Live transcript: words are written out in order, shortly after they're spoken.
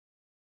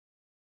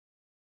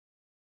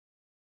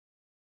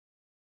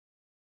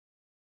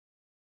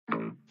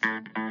Okay,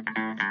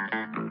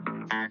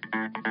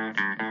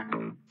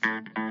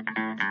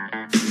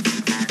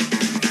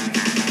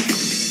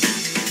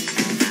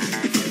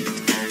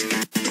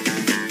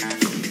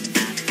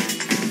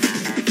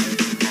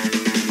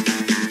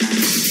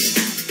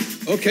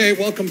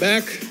 welcome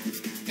back.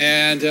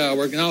 And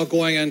we're now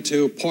going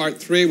into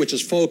part 3, which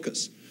is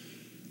focus.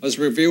 Let's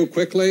review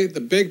quickly. The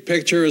big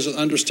picture is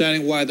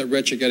understanding why the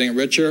rich are getting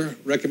richer.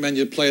 Recommend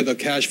you play the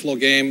cash flow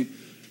game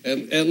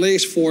at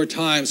least 4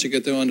 times to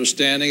get to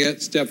understanding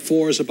it. Step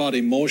 4 is about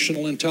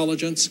emotional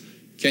intelligence.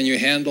 Can you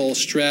handle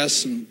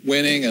stress and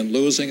winning and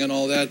losing and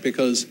all that?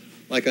 Because,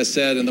 like I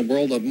said, in the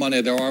world of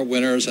money, there are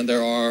winners and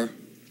there are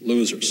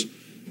losers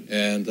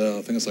and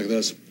things like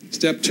this.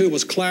 Step 2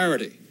 was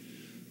clarity.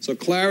 So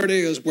clarity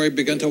is where you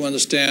begin to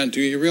understand,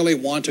 do you really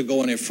want to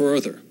go any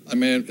further? I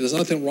mean, there's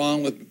nothing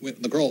wrong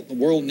with the world. The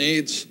world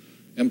needs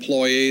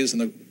employees,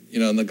 and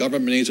the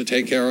government needs to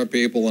take care of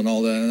people and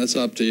all that, and it's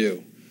up to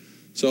you.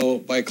 So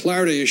by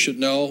clarity, you should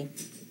know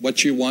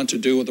what you want to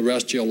do with the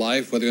rest of your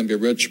life, whether you're going to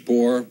be rich,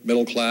 poor,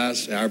 middle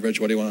class, average,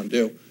 what do you want to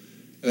do?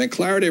 And then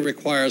clarity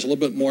requires a little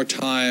bit more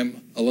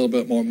time, a little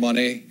bit more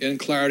money. In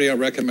clarity, I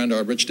recommend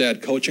our Rich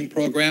Dad coaching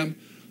program.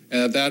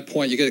 And at that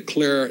point, you get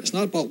clear. It's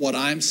not about what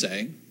I'm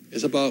saying.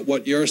 It's about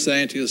what you're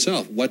saying to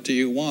yourself. What do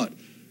you want?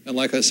 And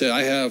like I said,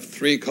 I have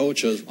 3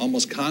 coaches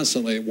almost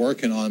constantly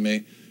working on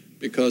me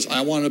because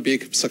I want to be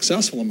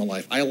successful in my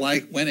life. I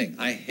like winning.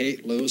 I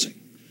hate losing.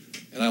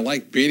 And I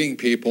like beating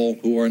people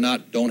who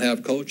don't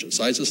have coaches.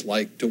 I just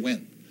like to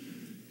win.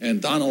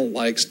 And Donald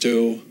likes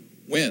to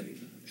win.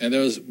 And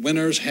there's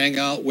winners hang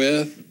out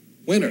with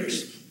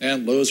winners,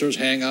 and losers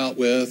hang out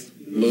with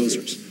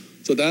losers.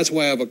 So that's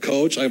why I have a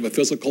coach. I have a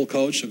physical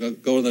coach. I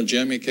go to the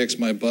gym. He kicks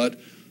my butt.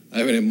 I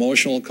have an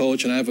emotional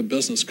coach, and I have a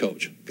business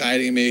coach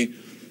guiding me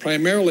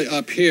primarily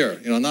up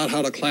here, not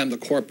how to climb the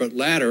corporate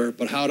ladder,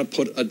 but how to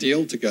put a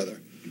deal together.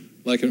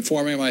 Like in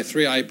forming my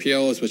 3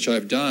 IPOs, which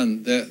I've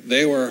done,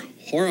 they were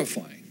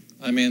horrifying.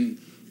 I mean,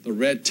 the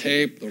red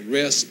tape, the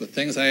risk, the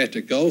things I had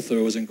to go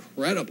through was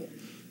incredible.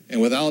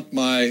 And without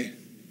my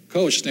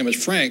coach, his name is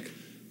Frank,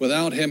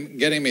 without him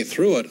getting me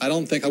through it, I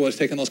don't think I would have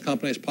taken those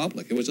companies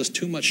public. It was just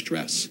too much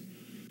stress.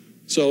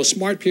 So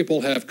smart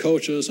people have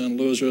coaches, and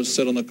losers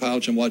sit on the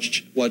couch and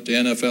watch the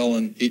NFL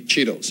and eat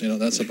Cheetos.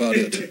 That's about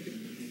it.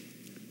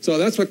 So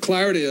that's what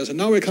clarity is. And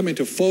now we're coming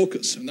to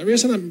focus. And the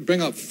reason I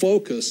bring up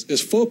focus is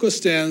focus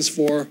stands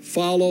for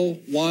follow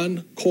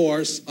one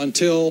course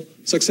until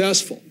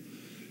successful.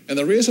 And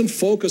the reason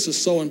focus is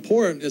so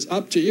important is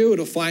up to you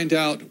to find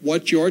out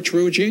what your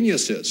true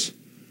genius is.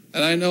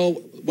 And I know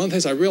one of the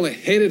things I really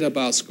hated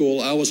about school,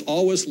 I was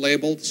always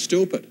labeled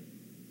stupid,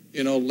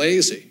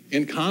 lazy,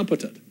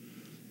 incompetent.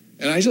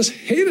 And I just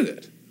hated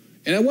it.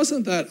 And it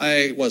wasn't that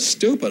I was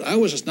stupid. I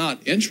was just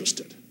not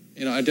interested.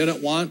 I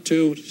didn't want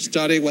to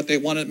study what they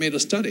wanted me to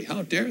study.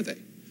 How dare they?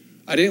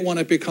 I didn't want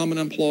to become an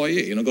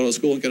employee, go to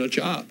school and get a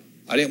job.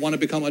 I didn't want to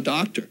become a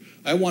doctor.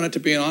 I wanted to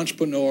be an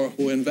entrepreneur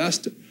who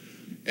invested.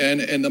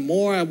 And the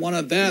more I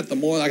wanted that, the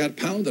more I got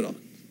pounded on.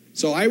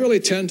 So I really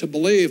tend to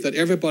believe that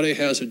everybody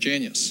has a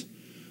genius.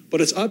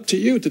 But it's up to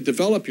you to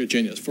develop your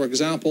genius. For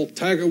example,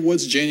 Tiger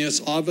Woods'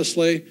 genius,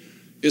 obviously,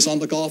 is on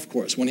the golf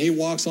course. When he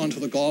walks onto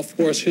the golf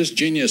course, his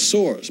genius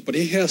soars, but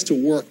he has to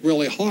work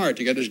really hard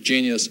to get his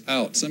genius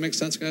out. Does that make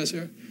sense, guys,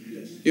 here?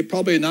 Yes. He would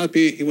probably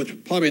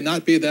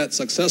not be that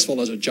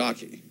successful as a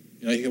jockey.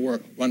 He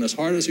can run as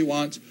hard as he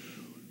wants,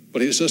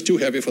 but he's just too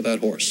heavy for that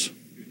horse.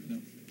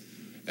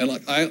 And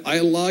like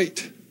I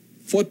liked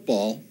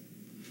football,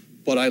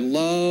 but I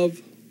love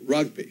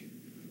rugby.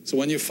 So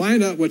when you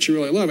find out what you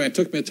really love, and it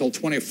took me until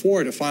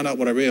 24 to find out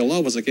what I really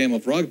love was a game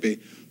of rugby.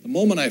 The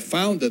moment I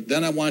found it,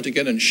 then I wanted to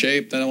get in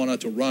shape, then I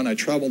wanted to run. I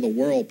traveled the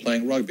world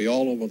playing rugby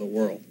all over the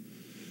world.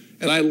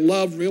 And I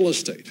love real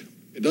estate.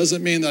 It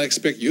doesn't mean that I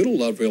expect you to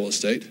love real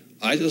estate.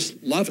 I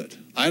just love it.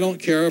 I don't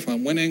care if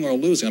I'm winning or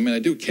losing. I mean, I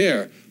do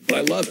care, but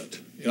I love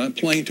it. I'm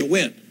playing to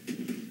win.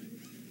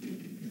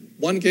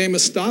 One game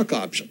is stock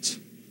options.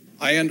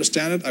 I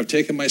understand it. I've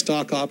taken my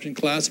stock option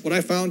class. What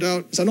I found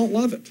out is I don't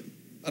love it.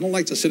 I don't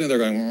like to sit in there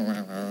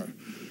going,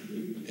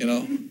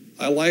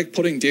 I like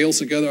putting deals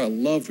together. I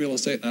love real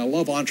estate, and I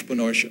love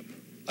entrepreneurship.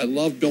 I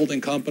love building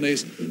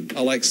companies.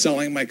 I like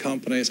selling my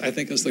companies. I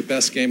think it's the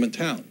best game in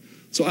town.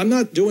 So I'm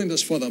not doing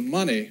this for the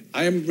money.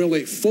 I am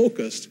really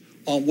focused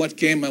on what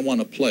game I want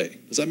to play.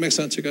 Does that make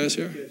sense, you guys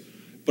here? Yes.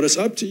 But it's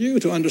up to you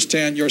to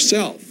understand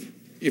yourself.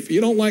 If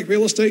you don't like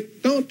real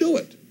estate, don't do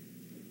it.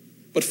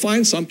 But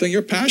find something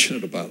you're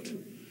passionate about.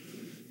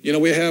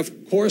 We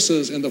have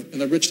courses in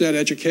the Rich Dad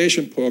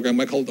Education program.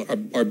 I call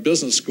it our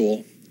business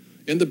school.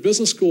 In the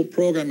business school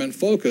program and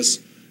focus,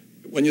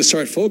 when you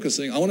start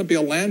focusing, I want to be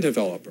a land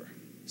developer.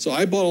 So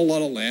I bought a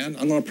lot of land.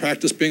 I'm going to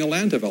practice being a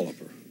land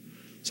developer.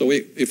 So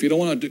if you don't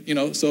want to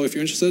do, so if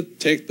you're interested,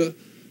 take the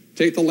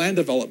land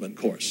development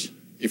course.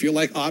 If you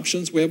like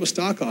options, we have a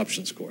stock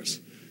options course.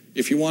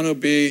 If you want to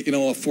be,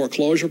 a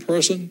foreclosure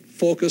person,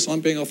 focus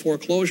on being a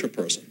foreclosure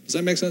person. Does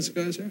that make sense,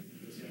 guys here?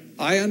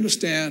 I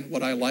understand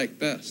what I like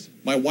best.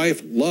 My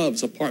wife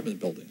loves apartment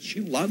buildings. She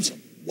loves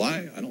them.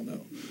 Why? I don't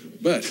know.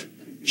 But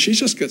She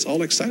just gets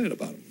all excited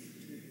about them.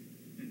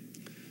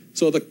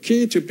 So the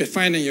key to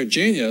finding your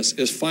genius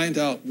is find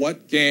out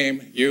what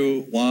game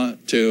you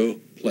want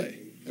to play.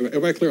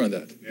 Everybody clear on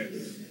that?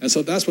 Yes. And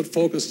so that's what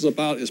focus is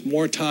about, is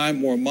more time,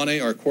 more money.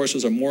 Our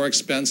courses are more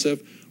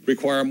expensive,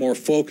 require more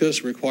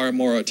focus, require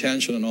more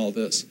attention and all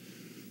this.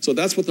 So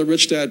that's what the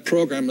Rich Dad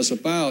program is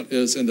about,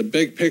 is in the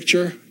big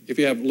picture, if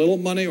you have little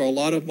money or a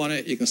lot of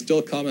money, you can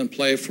still come and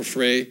play for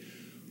free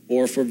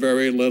or for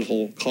very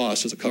little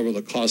cost, just to cover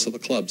the cost of the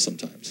club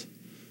sometimes.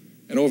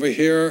 And over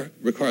here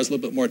requires a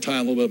little bit more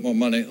time, a little bit more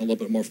money, and a little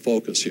bit more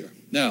focus here.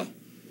 Now,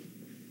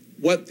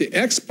 what the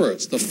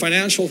experts, the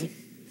financial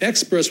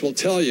experts will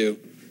tell you,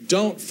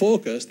 don't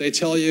focus, they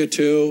tell you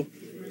to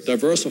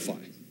diversify.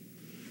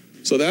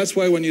 So that's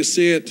why when you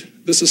see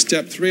it, this is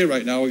step 3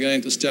 right now, we're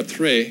getting to step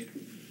 3,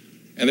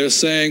 and they're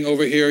saying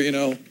over here, you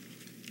know,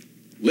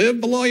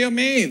 live below your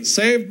means,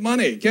 save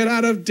money, get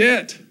out of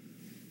debt.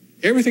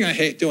 Everything I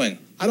hate doing.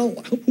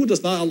 Who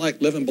does not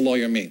like living below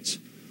your means?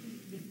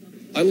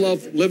 I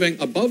love living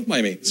above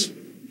my means.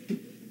 You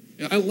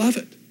know, I love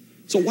it.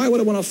 So why would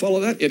I want to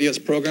follow that idiot's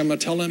program of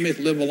telling me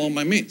to live below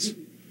my means?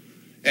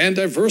 And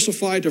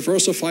diversify,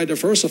 diversify,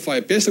 diversify.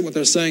 Basically what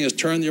they're saying is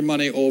turn your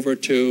money over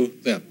to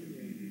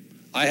them.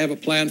 I have a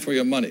plan for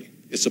your money.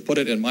 It's to put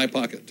it in my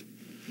pocket.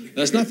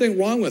 There's nothing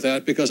wrong with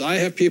that because I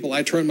have people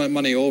I turn my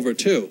money over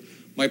to.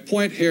 My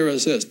point here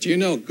is this. Do you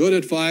know good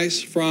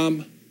advice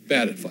from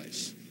bad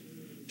advice?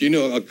 Do you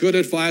know a good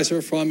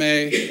advisor from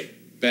a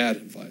bad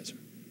advisor?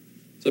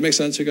 Does that make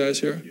sense, you guys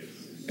here? Yes.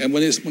 And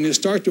when you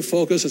start to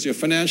focus, as your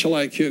financial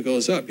IQ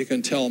goes up, you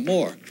can tell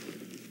more.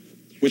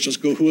 Which is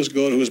good, who is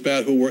good, who is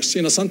bad, who works.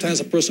 You know,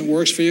 sometimes a person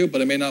works for you, but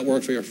it may not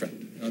work for your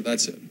friend. You know,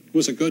 that's it.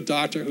 Who's a good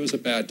doctor, who's a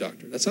bad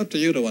doctor? That's up to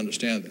you to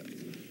understand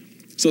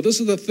that. So this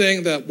is the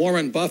thing that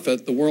Warren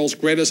Buffett, the world's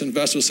greatest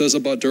investor, says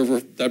about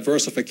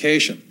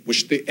diversification,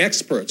 which the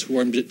experts, who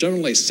are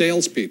generally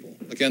salespeople,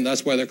 again,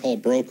 that's why they're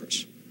called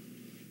brokers.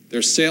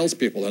 They're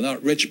salespeople, they're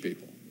not rich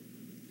people.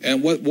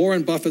 And what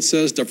Warren Buffett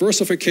says,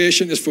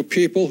 diversification is for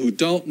people who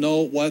don't know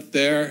what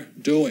they're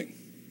doing.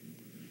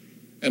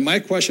 And my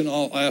question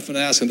I often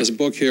ask in this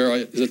book here,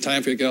 is it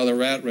time for you to get out of the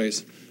rat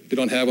race? If you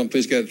don't have one,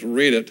 please get it to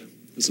read it.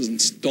 This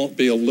isn't Don't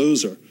Be a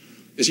Loser.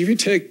 Is if you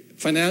take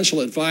financial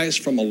advice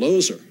from a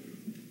loser,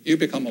 you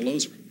become a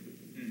loser.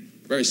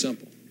 Very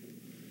simple.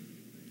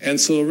 And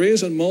so the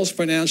reason most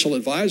financial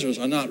advisors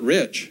are not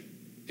rich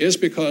is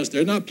because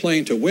they're not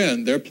playing to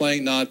win, they're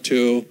playing not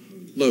to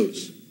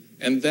lose.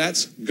 And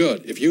that's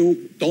good. If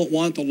you don't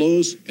want to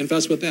lose,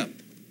 invest with them.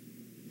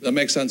 That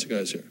makes sense, you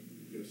guys here?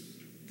 Yes.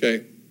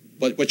 Okay?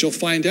 But what you'll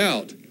find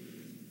out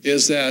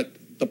is that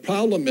the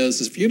problem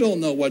is if you don't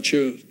know what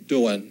you're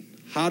doing,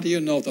 how do you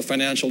know if the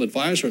financial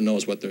advisor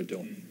knows what they're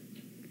doing?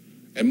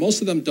 And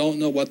most of them don't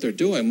know what they're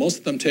doing. Most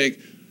of them take,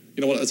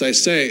 you know, as I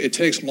say, it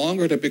takes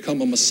longer to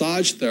become a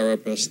massage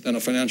therapist than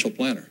a financial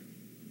planner.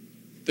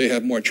 They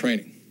have more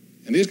training.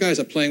 And these guys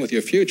are playing with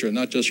your future,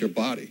 not just your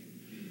body.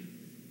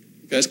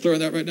 You guys clear on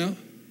that right now?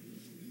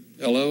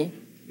 Hello?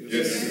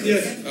 Yes.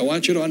 Yes. I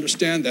want you to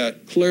understand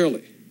that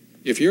clearly.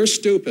 If you're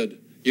stupid,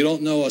 you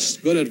don't know a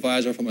good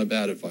advisor from a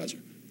bad advisor.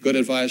 Good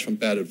advice from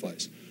bad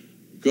advice.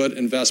 Good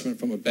investment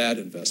from a bad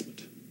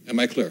investment. Am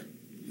I clear?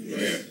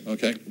 Yes.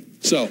 Okay.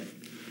 So,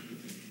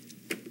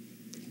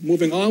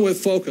 moving on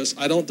with focus,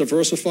 I don't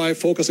diversify.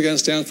 Focus again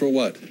stands for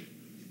what?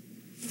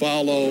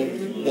 Follow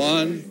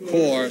one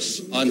course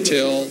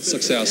until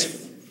successful.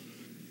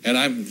 And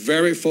I'm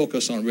very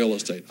focused on real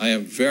estate. I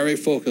am very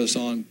focused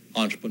on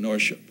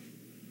entrepreneurship.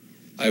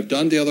 I've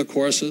done the other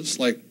courses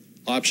like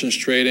options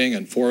trading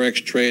and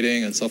Forex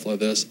trading and stuff like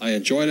this. I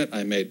enjoyed it.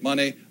 I made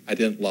money. I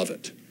didn't love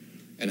it.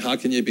 And how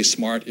can you be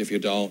smart if you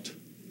don't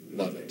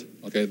love it?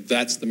 Okay,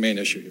 that's the main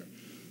issue here.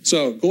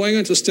 So going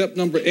into step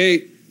number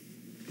 8,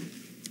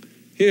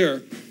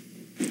 here,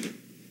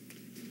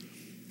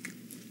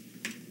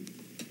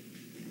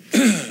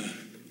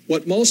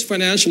 what most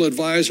financial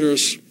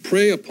advisors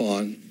prey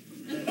upon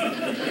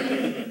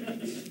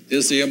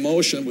is the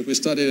emotion, which we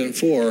studied in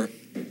 4,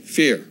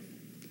 fear.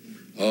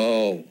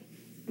 Oh,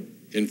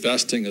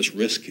 investing is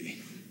risky.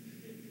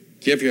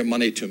 Give your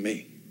money to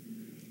me.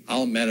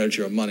 I'll manage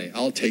your money.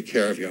 I'll take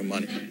care of your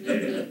money.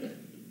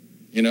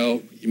 You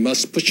know, you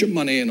must put your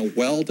money in a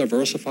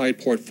well-diversified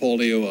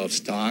portfolio of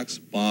stocks,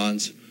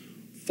 bonds,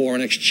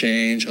 foreign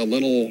exchange, a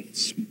little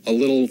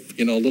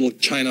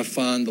China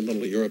fund, a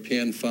little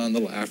European fund, a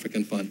little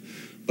African fund.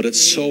 But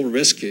it's so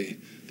risky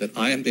that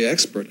I am the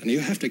expert, and you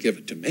have to give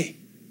it to me.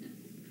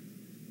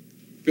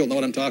 People know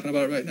what I'm talking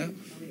about right now?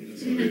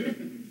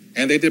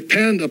 And they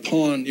depend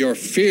upon your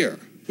fear,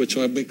 which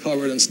will be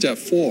covered in step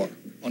 4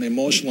 on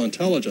emotional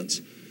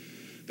intelligence.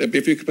 That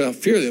if you have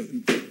fear,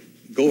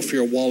 go for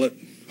your wallet.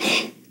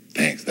 Oh,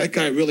 thanks, that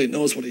guy really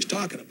knows what he's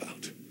talking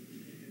about. Does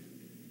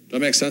that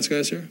make sense,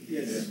 guys, here?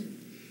 Yes.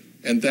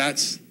 And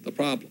that's the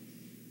problem.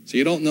 So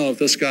you don't know if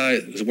this guy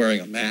is wearing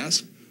a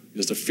mask,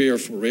 is the fear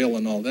for real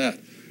and all that.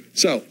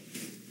 So,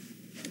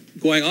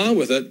 going on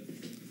with it,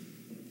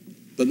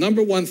 the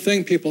number one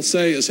thing people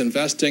say is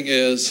investing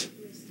is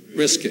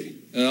risky.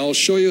 And I'll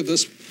show you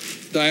this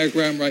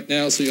diagram right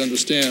now so you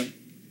understand.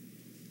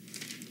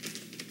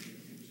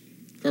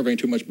 Covering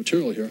too much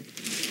material here.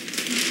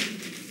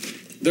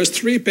 There's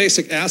three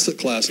basic asset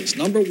classes.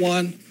 Number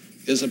one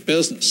is a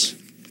business.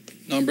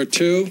 Number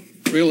two,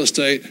 real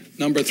estate.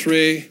 Number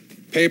three,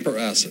 paper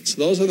assets.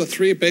 Those are the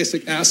three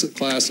basic asset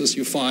classes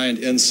you find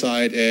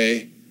inside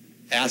an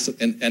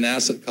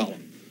asset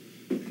column.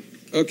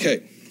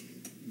 Okay,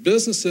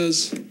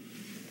 businesses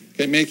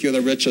can make you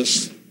the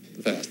richest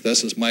fast.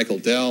 This is Michael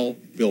Dell,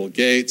 Bill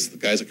Gates, the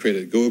guys that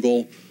created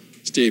Google,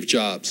 Steve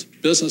Jobs.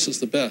 Business is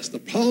the best. The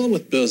problem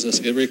with business,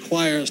 it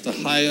requires the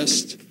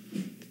highest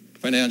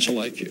financial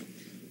IQ.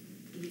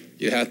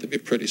 You have to be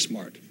pretty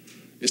smart.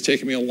 It's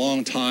taken me a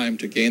long time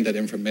to gain that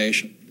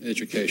information,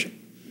 education.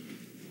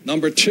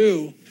 Number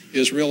two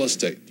is real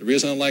estate. The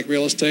reason I like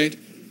real estate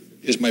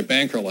is my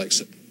banker likes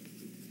it.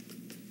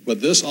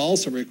 But this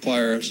also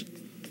requires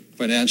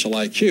financial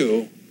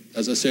IQ,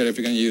 as I said, if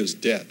you're going to use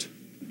debt.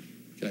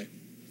 Okay.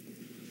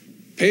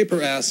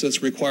 Paper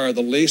assets require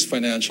the least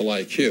financial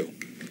IQ.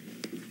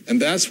 And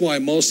that's why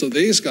most of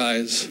these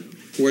guys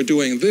who are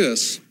doing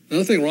this,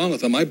 nothing wrong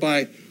with them. I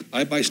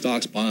buy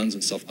stocks, bonds,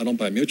 and stuff. I don't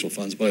buy mutual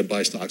funds, but I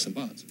buy stocks and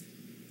bonds.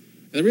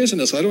 And the reason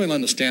is I don't even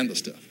understand this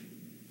stuff.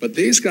 But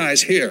these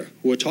guys here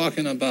who are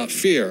talking about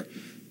fear,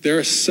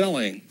 they're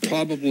selling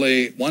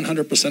probably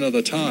 100% of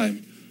the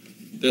time,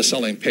 they're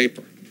selling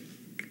paper.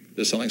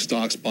 They're selling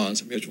stocks,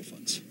 bonds, and mutual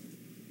funds.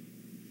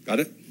 Got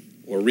it?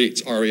 Or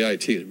REITs,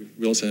 R-E-I-T,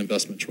 Real Estate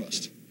Investment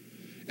Trust.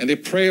 And they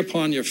prey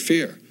upon your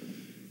fear.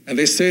 And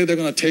they say they're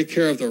going to take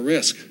care of the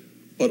risk.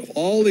 But of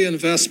all the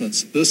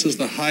investments, this is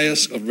the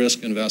highest of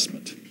risk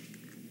investment.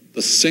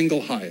 The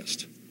single highest.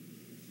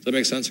 Does that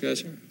make sense,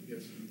 guys, here?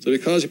 Yes. So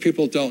because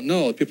people don't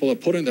know, people are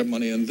putting their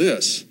money in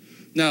this.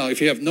 Now,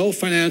 if you have no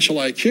financial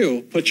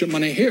IQ, put your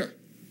money here.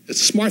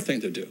 It's a smart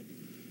thing to do.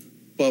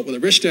 But with a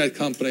Rich Dad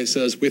company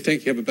says, we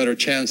think you have a better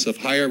chance of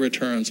higher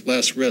returns,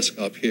 less risk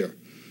up here.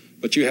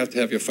 But you have to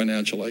have your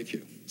financial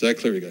IQ. Is that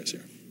clear, you guys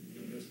here?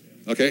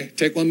 Okay,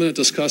 take 1 minute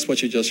to discuss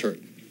what you just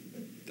heard.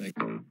 Thank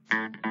you.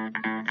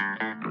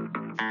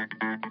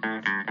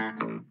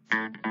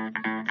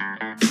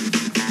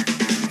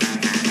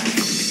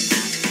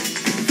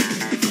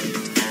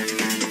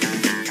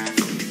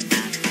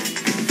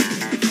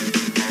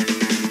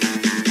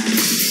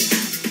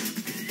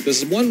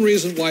 This is one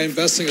reason why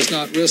investing is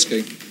not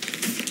risky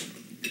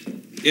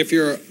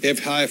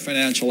if high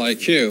financial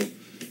IQ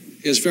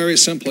is very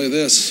simply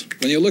this.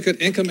 When you look at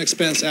income,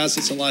 expense,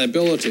 assets, and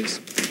liabilities,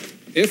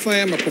 if I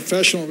am a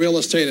professional real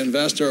estate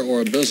investor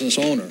or a business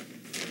owner,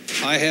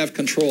 I have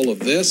control of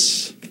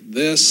this,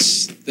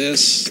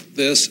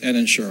 and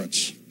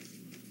insurance.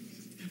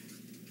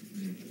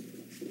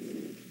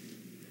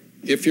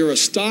 If you're a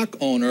stock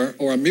owner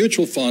or a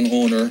mutual fund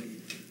owner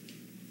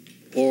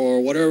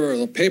or whatever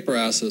the paper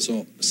assets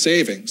or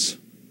savings,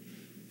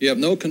 you have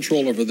no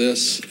control over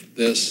this,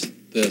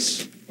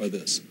 or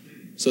this.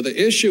 So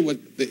the issue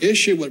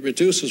with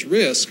reduces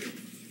risk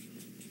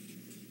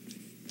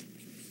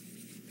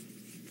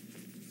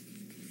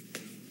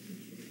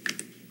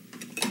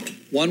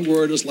one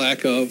word is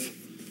lack of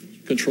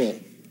control.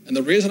 And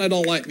the reason I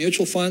don't like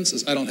mutual funds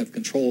is I don't have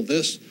control of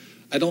this.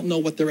 I don't know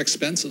what their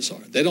expenses are.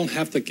 They don't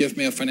have to give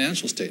me a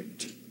financial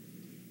statement.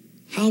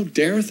 How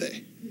dare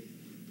they?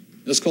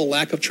 It's called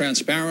lack of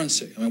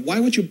transparency. I mean, why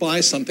would you buy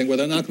something where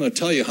they're not going to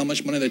tell you how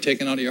much money they're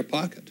taking out of your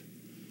pocket?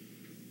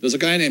 There's a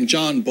guy named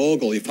John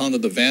Bogle. He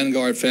founded the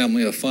Vanguard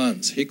family of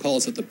funds. He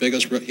calls it the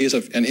biggest,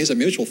 and he's a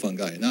mutual fund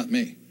guy, not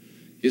me.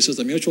 He says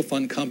the mutual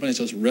fund companies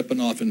just ripping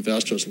off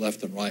investors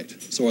left and right.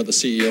 So are the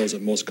CEOs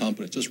of most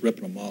companies, just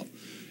ripping them off.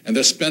 And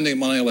they're spending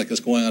money like it's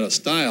going out of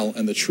style,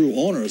 and the true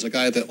owner is a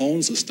guy that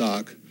owns the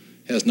stock,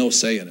 has no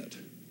say in it.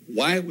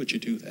 Why would you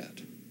do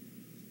that?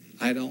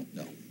 I don't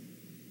know.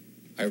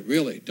 I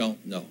really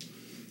don't know.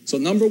 So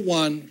number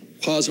one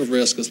cause of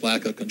risk is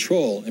lack of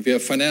control. If you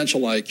have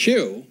financial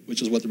IQ,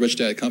 which is what the Rich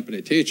Dad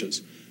Company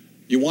teaches,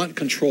 you want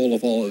control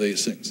of all of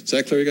these things. Is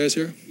that clear, you guys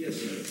here? Yes,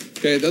 sir.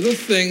 Okay, the other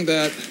thing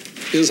that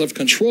is of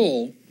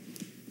control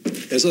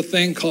is a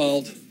thing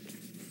called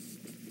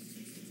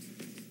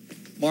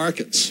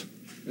markets.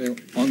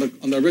 Okay, on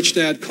the Rich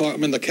Dad card,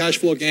 the cash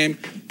flow game,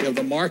 you have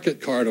the market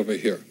card over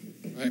here,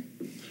 right?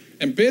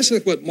 And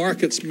basically what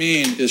markets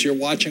mean is you're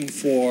watching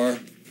for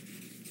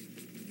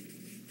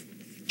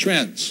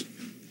trends.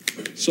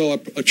 So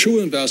a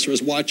true investor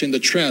is watching the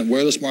trend,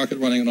 where this market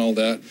running and all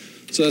that.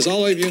 So as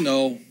all of you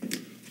know,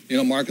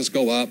 markets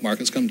go up,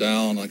 markets come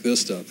down, like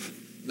this stuff.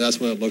 That's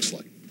what it looks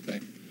like. Okay.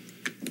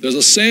 There's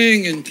a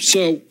saying,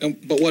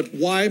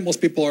 why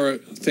most people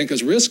think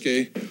is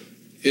risky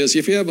is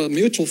if you have a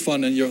mutual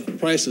fund and your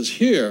price is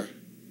here,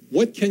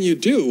 what can you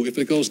do if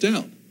it goes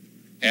down?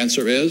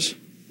 Answer is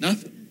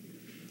nothing.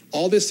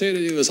 All they say to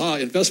you is,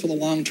 invest for the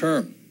long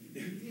term.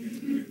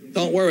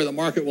 Don't worry, the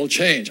market will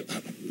change.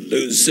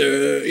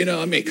 Loser,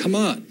 come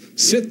on.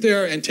 Sit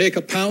there and take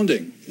a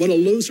pounding. What a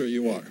loser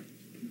you are.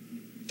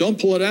 Don't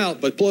pull it out,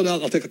 but pull it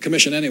out, I'll take a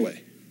commission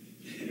anyway.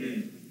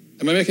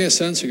 Am I making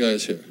sense, you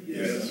guys here?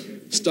 Yes.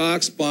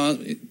 Stocks,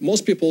 bonds,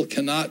 most people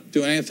cannot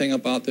do anything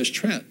about this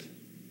trend.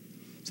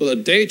 So the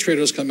day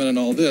traders come in and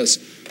all this.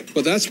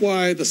 But that's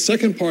why the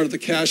second part of the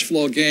cash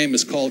flow game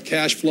is called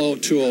cash flow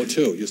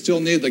 202. You still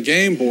need the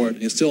game board,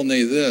 and you still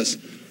need this.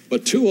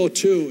 But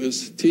 202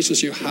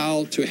 teaches you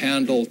how to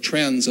handle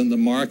trends in the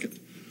market.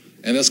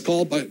 And it's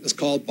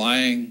called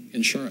buying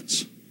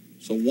insurance.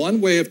 So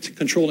one way of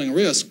controlling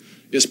risk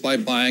is by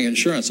buying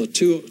insurance. So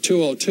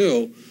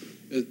 202,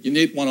 you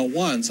need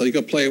 101. So you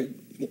could play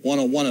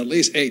 101 at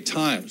least 8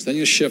 times. Then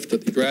you shift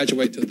it, you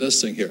graduate to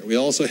this thing here. We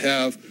also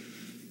have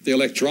the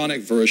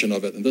electronic version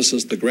of it, and this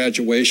is the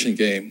graduation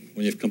game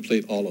when you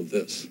complete all of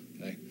this.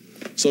 Okay?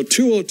 So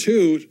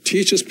 202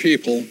 teaches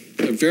people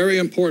a very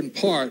important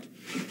part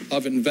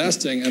of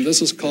investing, and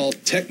this is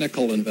called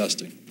technical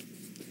investing.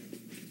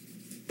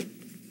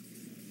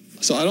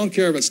 So I don't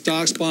care if it's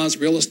stocks, bonds,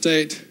 real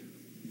estate,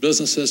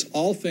 businesses,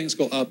 all things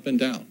go up and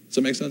down. Does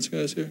that make sense,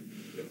 guys, here?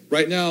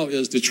 Right now,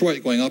 is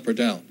Detroit going up or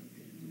down?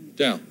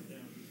 Down.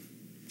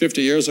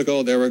 50 years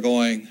ago, they were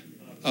going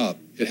up.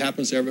 It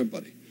happens to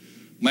everybody.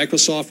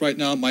 Microsoft right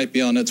now might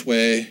be on its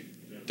way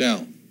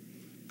down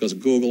because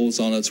Google's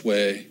on its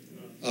way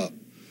up.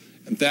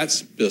 And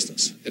that's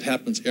business. It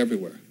happens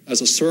everywhere.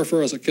 As a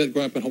surfer, as a kid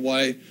growing up in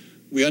Hawaii,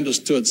 we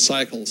understood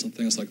cycles and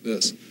things like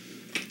this.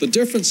 The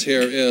difference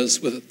here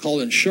is with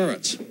called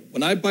insurance.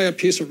 When I buy a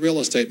piece of real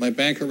estate, my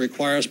banker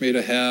requires me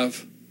to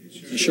have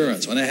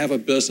insurance. When I have a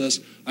business,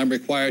 I'm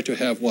required to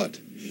have what?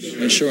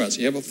 Insurance.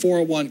 You have a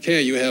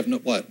 401k, you have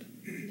what?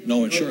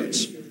 No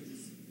insurance.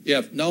 You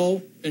have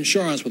no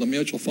insurance with a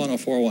mutual fund or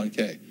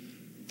 401k.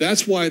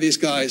 That's why these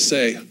guys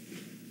say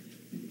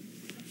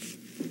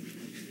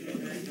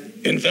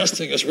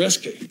investing is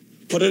risky.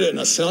 Put it in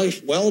a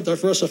safe,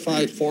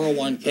 well-diversified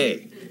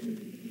 401k.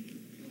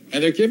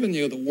 And they're giving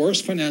you the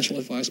worst financial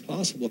advice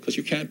possible because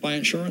you can't buy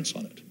insurance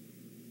on it.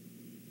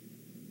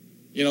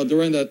 You know,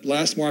 during that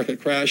last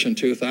market crash in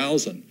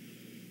 2000,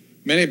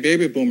 many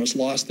baby boomers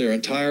lost their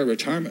entire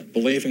retirement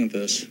believing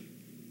this.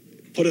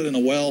 Put it in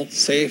a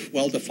safe,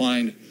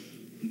 well-defined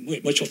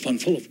mutual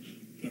fund full of.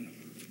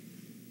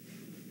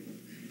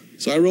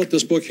 So I wrote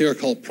this book here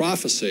called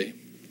Prophecy.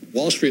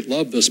 Wall Street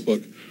loved this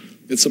book.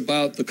 It's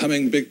about the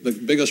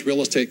biggest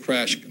real estate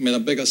crash, the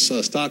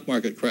biggest stock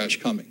market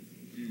crash coming.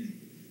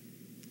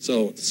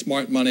 So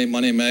Smart Money,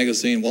 Money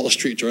Magazine, Wall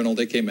Street Journal,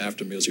 they came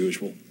after me as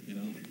usual,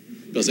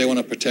 because they want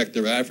to protect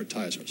their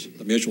advertisers,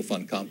 the mutual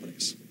fund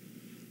companies.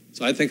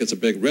 So I think it's a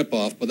big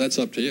ripoff, but that's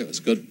up to you. It's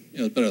good,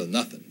 it's better than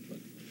nothing.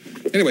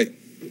 But anyway,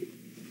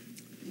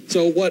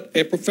 so what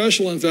a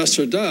professional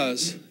investor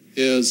does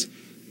is,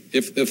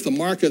 if the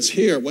market's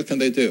here, what can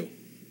they do?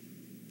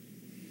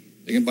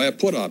 They can buy a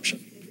put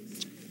option.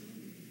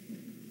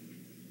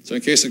 So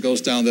in case it goes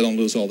down, they don't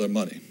lose all their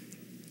money.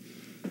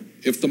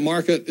 If the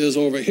market is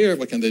over here,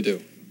 what can they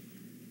do?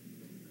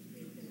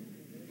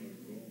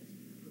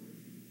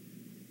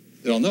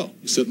 They don't know.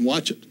 You sit and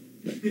watch it.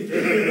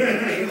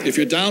 Okay. If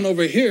you're down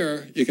over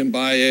here, you can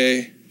buy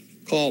a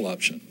call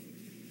option.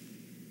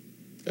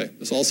 Okay.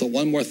 There's also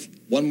one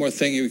more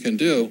thing you can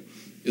do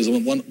is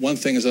when one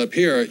thing is up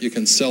here, you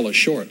can sell a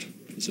short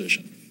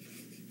position.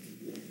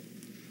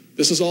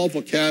 This is all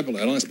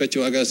vocabulary. I don't expect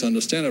you guys to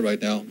understand it right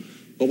now.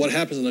 But what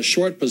happens in a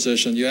short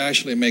position, you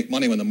actually make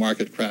money when the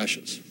market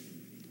crashes.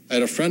 I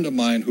had a friend of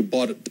mine who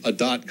bought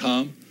a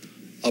 .com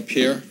up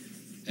here,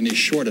 and he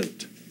shorted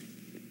it.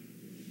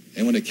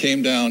 And when it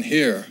came down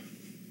here,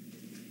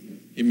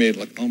 he made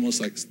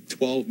almost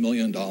 $12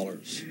 million.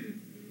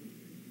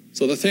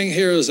 So the thing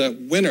here is that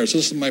winners,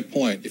 this is my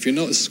point. If you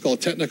know, this is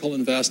called technical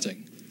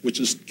investing, which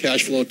is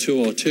cash flow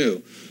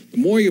 202. The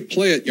more you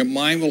play it, your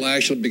mind will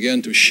actually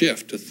begin to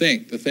shift, to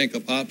think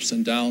of ups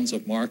and downs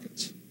of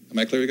markets. Am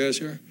I clear, you guys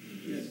here?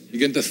 Yes. You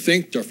begin to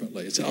think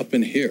differently. It's up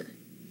in here.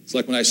 It's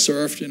like when I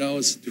surfed,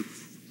 it's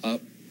up,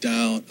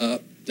 down,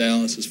 up,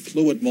 down. It's this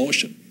fluid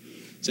motion,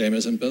 same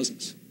as in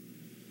business.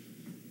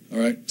 All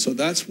right, so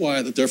that's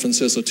why the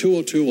difference is the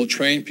 202 will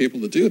train people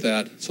to do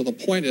that. So the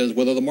point is,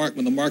 when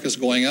the market's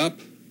going up,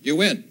 you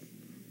win.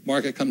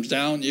 Market comes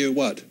down, you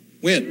what?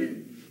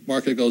 Win.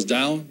 Market goes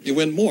down, you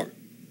win more.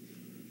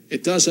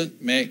 It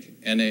doesn't make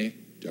any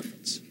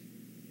difference.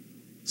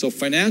 So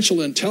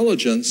financial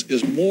intelligence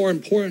is more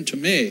important to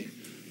me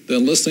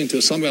than listening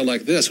to somebody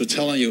like this who's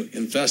telling you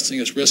investing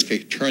is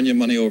risky, turn your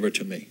money over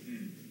to me.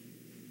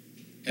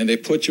 And they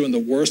put you in the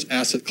worst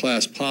asset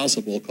class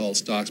possible called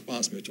stocks,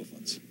 bonds, mutual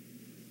funds.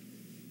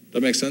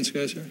 That make sense,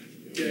 guys, here?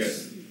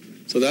 Yes.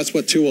 So that's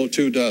what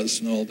 202 does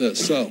and all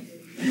this. So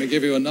let me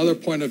give you another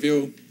point of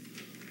view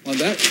on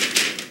that.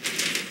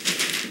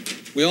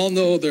 We all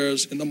know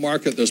in the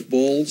market, there's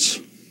bulls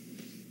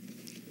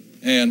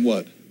and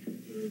what?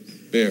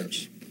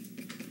 Bears.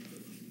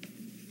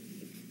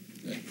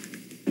 Okay.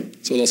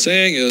 So the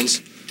saying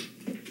is,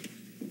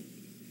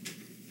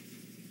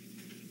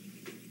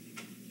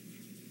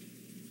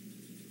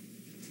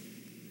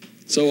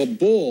 so a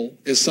bull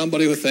is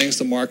somebody who thinks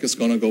the market's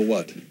going to go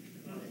what?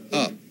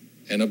 Up.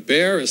 And a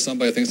bear is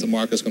somebody who thinks the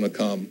market's going to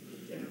come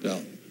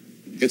down.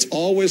 It's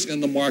always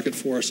in the market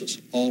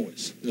forces,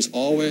 always. There's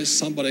always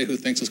somebody who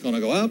thinks it's going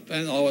to go up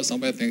and always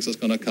somebody who thinks it's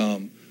going to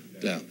come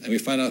down. And we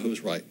find out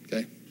who's right,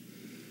 okay?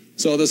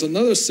 So there's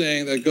another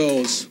saying that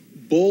goes,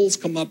 bulls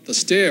come up the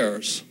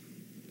stairs,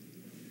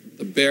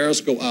 the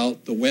bears go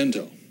out the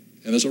window.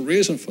 And there's a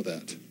reason for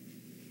that.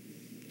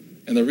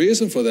 And the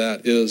reason for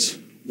that is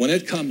when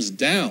it comes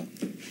down,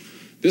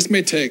 this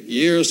may take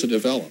years to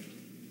develop,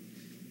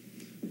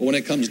 but when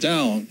it comes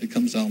down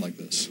like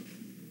this.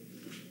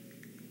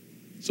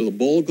 So the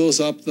bull goes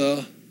up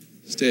the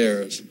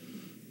stairs,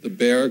 the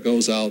bear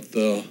goes out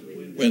the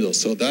window.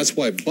 So that's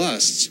why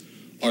busts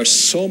are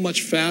so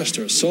much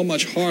faster, so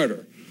much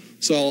harder.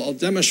 So I'll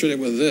demonstrate it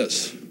with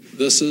this.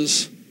 This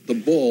is the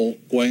bull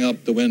going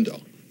up the window.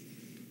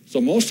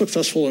 So most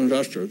successful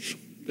investors,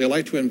 they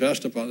like to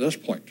invest about this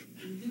point,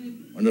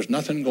 when there's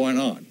nothing going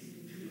on,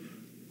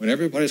 when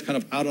everybody's kind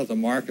of out of the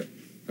market,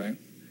 okay?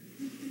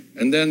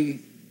 And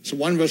then, so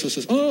one investor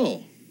says,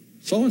 oh,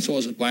 so-and-so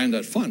isn't buying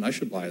that fund, I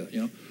should buy that,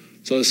 you know?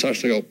 So it starts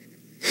to go,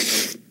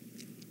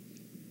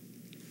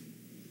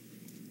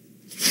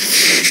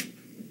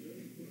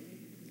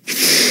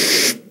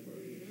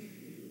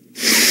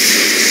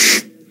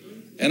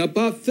 and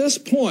about this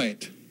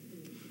point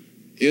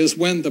is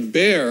when the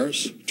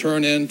bears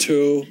turn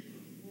into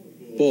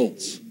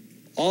bulls.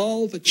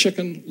 All the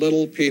chicken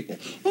little people.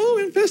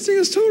 Oh, investing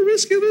is so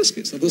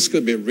risky. So this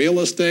could be real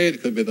estate,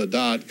 it could be the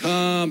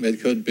 .com, it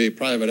could be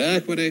private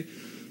equity.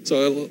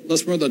 So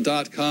let's remember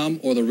the .com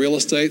or the real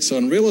estate. So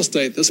in real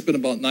estate, this has been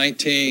about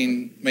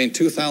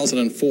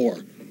 2004.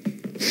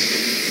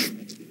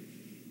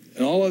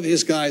 And all of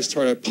these guys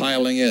started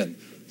piling in.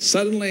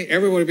 Suddenly,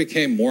 everybody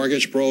became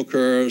mortgage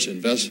brokers,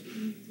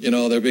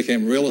 they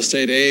became real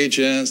estate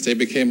agents, they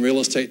became real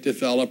estate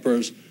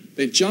developers.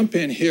 They jump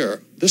in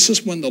here. This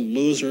is when the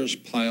losers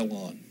pile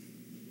on.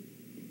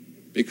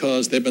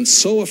 Because they've been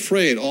so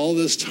afraid all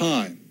this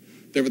time.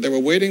 They were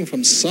waiting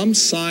for some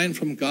sign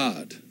from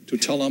God to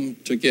tell them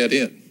to get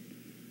in.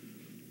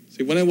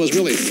 See, when it was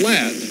really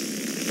flat,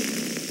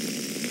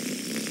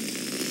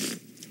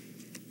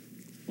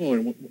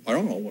 well, I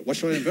don't know, what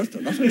should I invest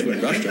in? Nothing to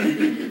invest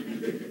in.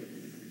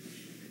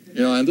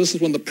 You know, and this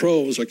is when the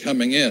pros are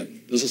coming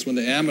in. This is when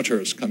the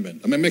amateurs come in.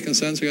 Am I making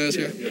sense, you guys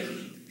here?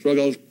 So it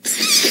goes.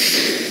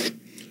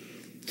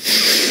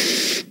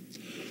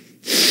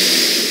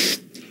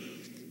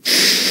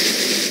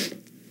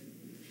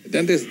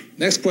 Then the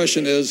next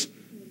question is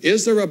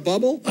there a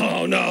bubble?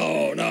 Oh,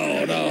 no.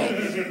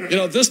 You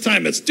know, this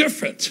time it's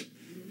different.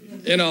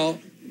 You know.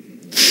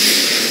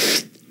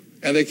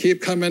 And they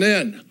keep coming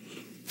in.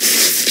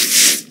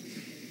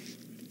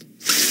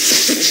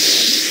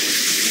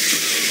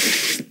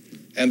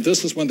 And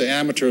this is when the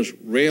amateurs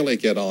really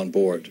get on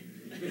board.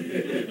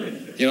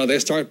 You know, they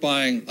start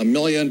buying $1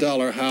 million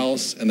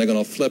house and they're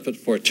going to flip it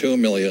for $2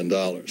 million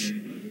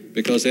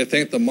because they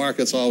think the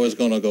market's always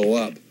going to go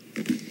up.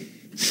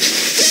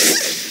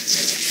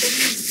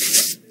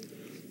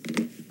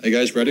 Are you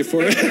guys ready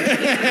for it?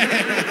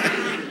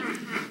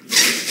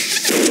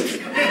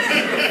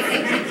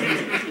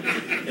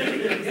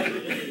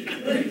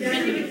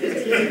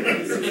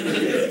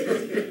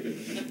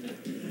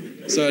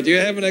 So do you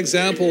have an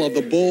example of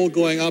the bull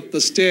going up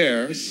the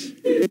stairs?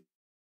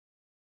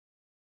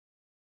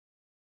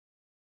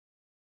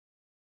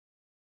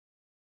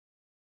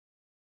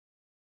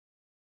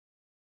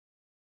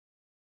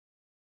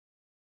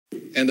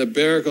 And the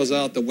bear goes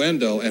out the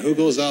window, and who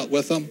goes out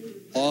with them?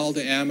 All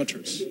the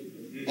amateurs.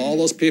 All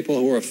those people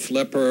who are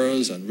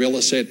flippers and real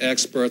estate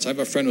experts. I have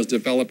a friend who's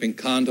developing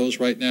condos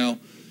right now,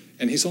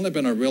 and he's only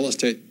been in real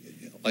estate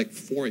like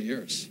 4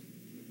 years.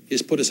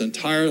 He's put his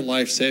entire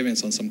life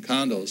savings on some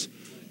condos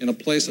in a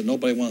place that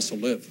nobody wants to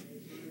live.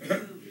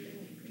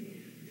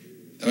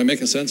 Am I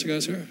making sense, you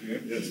guys here?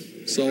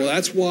 Yes. So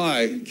that's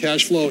why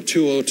Cash Flow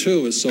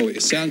 202 is so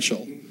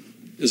essential,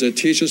 is it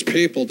teaches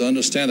people to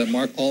understand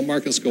that all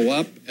markets go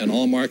up and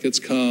all markets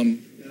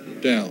come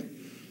down.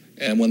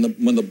 And when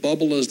the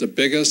bubble is the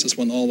biggest, is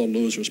when all the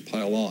losers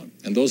pile on.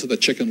 And those are the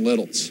chicken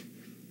littles.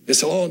 They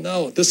say, oh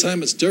no, this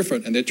time it's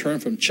different. And they turn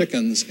from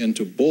chickens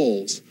into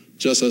bulls,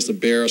 just as the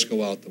bears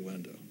go out the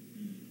window.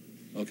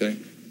 Okay?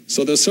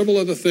 So there's several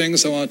other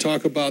things I want to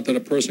talk about that a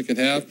person can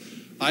have.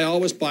 I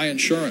always buy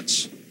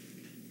insurance.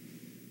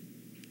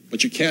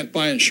 But you can't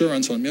buy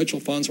insurance on mutual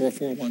funds or a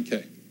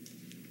 401k.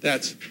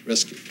 That's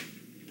risky.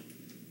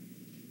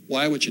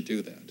 Why would you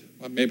do that?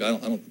 Well,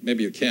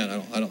 maybe you can.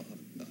 I don't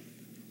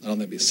think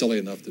it'd be silly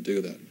enough to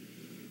do that.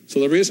 So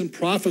the reason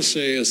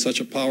Prophecy is such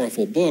a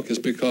powerful book is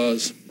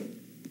because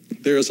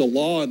there is a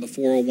law in the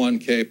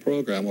 401k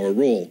program, or a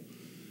rule,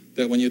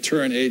 that when you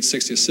turn age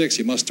 66,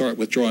 you must start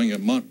withdrawing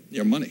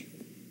your money.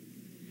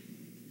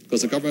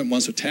 Because the government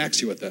wants to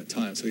tax you at that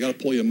time, so you got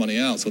to pull your money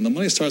out. So when the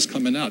money starts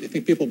coming out, you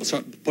think people will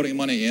start putting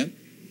money in?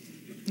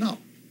 No.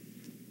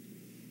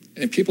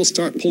 And if people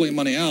start pulling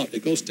money out,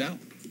 it goes down.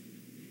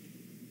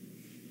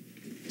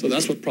 So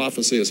that's what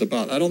Prophecy is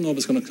about. I don't know if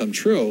it's going to come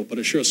true, but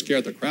it sure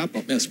scared the crap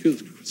out. Man,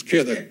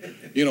 scared the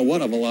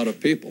you-know-what of a lot of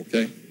people,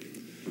 okay?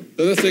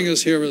 The other thing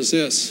is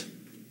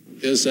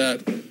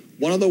that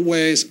one of the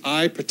ways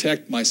I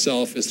protect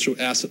myself is through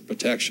asset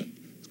protection.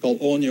 It's called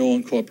own your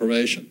own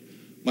corporation.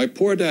 My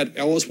poor dad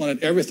always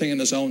wanted everything in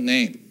his own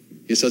name.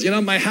 He says, you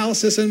know, my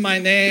house is in my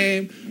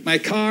name, my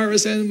car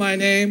is in my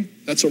name.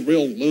 That's a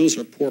real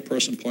loser, poor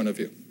person point of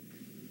view.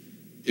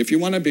 If you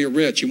want to be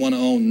rich, you want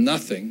to own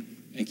nothing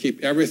and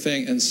keep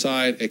everything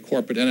inside a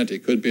corporate entity.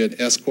 It could be an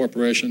S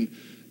corporation,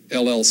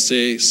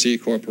 LLC, C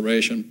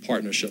corporation,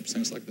 partnerships,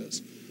 things like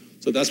this.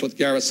 So that's what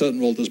Garrett Sutton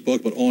wrote this book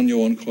about Own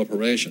Your Own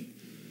Corporation.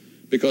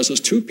 Because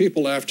there's two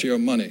people after your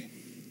money.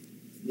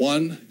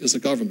 One is the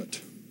government.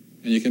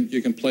 And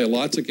you can play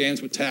lots of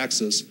games with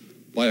taxes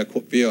via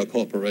a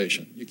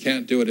corporation. You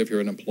can't do it if you're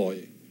an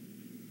employee.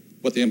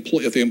 But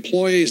if the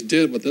employees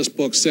did what this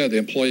book said, the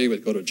employee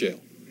would go to jail.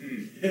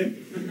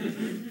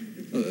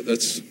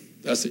 That's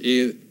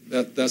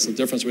the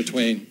difference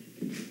between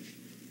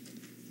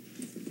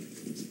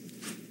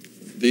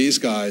these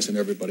guys and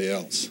everybody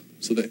else.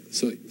 So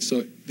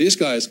these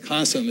guys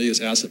constantly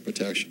use asset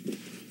protection.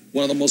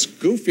 One of the most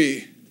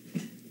goofy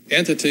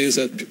entities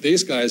that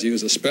these guys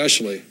use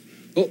especially,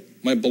 oh,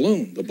 my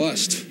balloon, the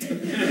bust.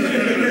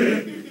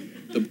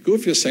 The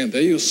goofiest thing,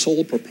 they use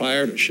sole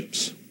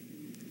proprietorships,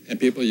 and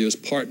people use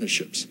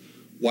partnerships.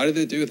 Why do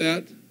they do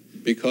that?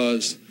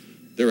 Because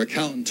their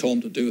accountant told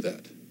them to do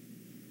that.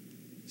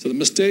 So the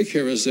mistake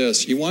here is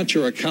this: you want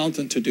your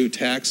accountant to do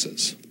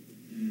taxes,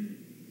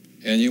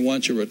 and you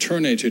want your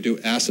attorney to do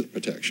asset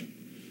protection.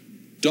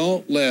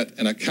 Don't let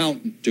an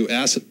accountant do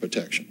asset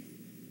protection,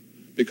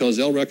 because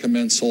they'll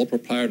recommend sole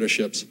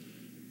proprietorships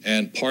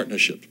and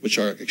partnerships, which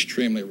are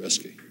extremely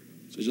risky.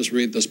 So just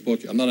read this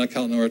book. I'm not an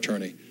accountant or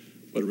attorney,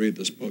 but read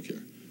this book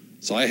here.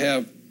 So I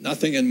have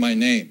nothing in my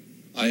name.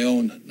 I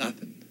own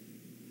nothing.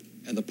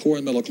 And the poor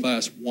and middle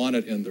class want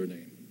it in their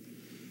name.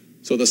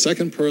 So the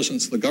second person,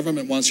 so the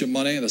government wants your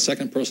money, and the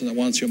second person that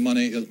wants your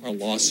money are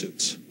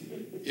lawsuits.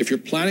 If you're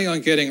planning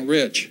on getting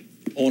rich,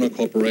 own a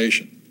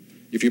corporation.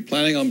 If you're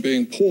planning on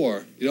being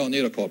poor, you don't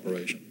need a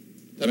corporation.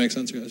 That makes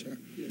sense, you guys here?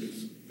 Yes.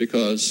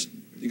 Because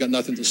you got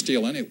nothing to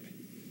steal anyway.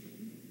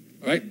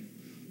 All right?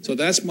 So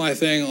that's my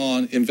thing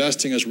on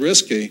investing is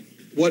risky.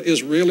 What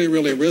is really,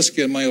 really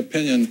risky, in my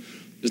opinion,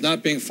 is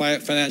not being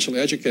financially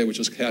educated, which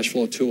is cash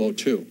flow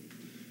 202,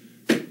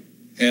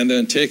 and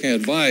then taking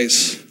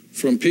advice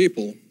from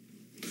people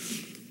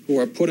who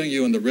are putting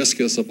you in the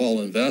riskiest of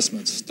all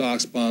investments: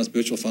 stocks, bonds,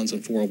 mutual funds,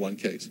 and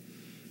 401ks.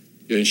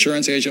 Your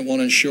insurance agent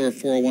won't insure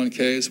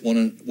 401ks,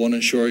 won't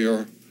insure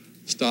your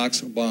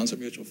stocks or bonds or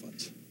mutual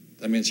funds.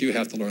 That means you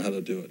have to learn how to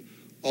do it.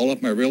 All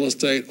of my real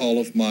estate, all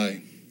of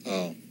my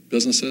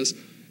businesses,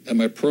 and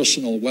my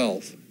personal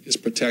wealth is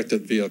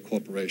protected via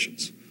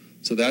corporations.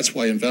 So that's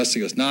why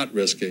investing is not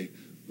risky.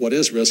 What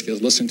is risky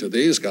is listening to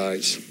these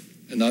guys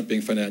and not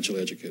being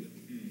financially educated.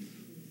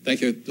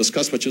 Thank you.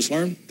 Discuss what you just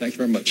learned. Thank you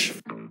very much.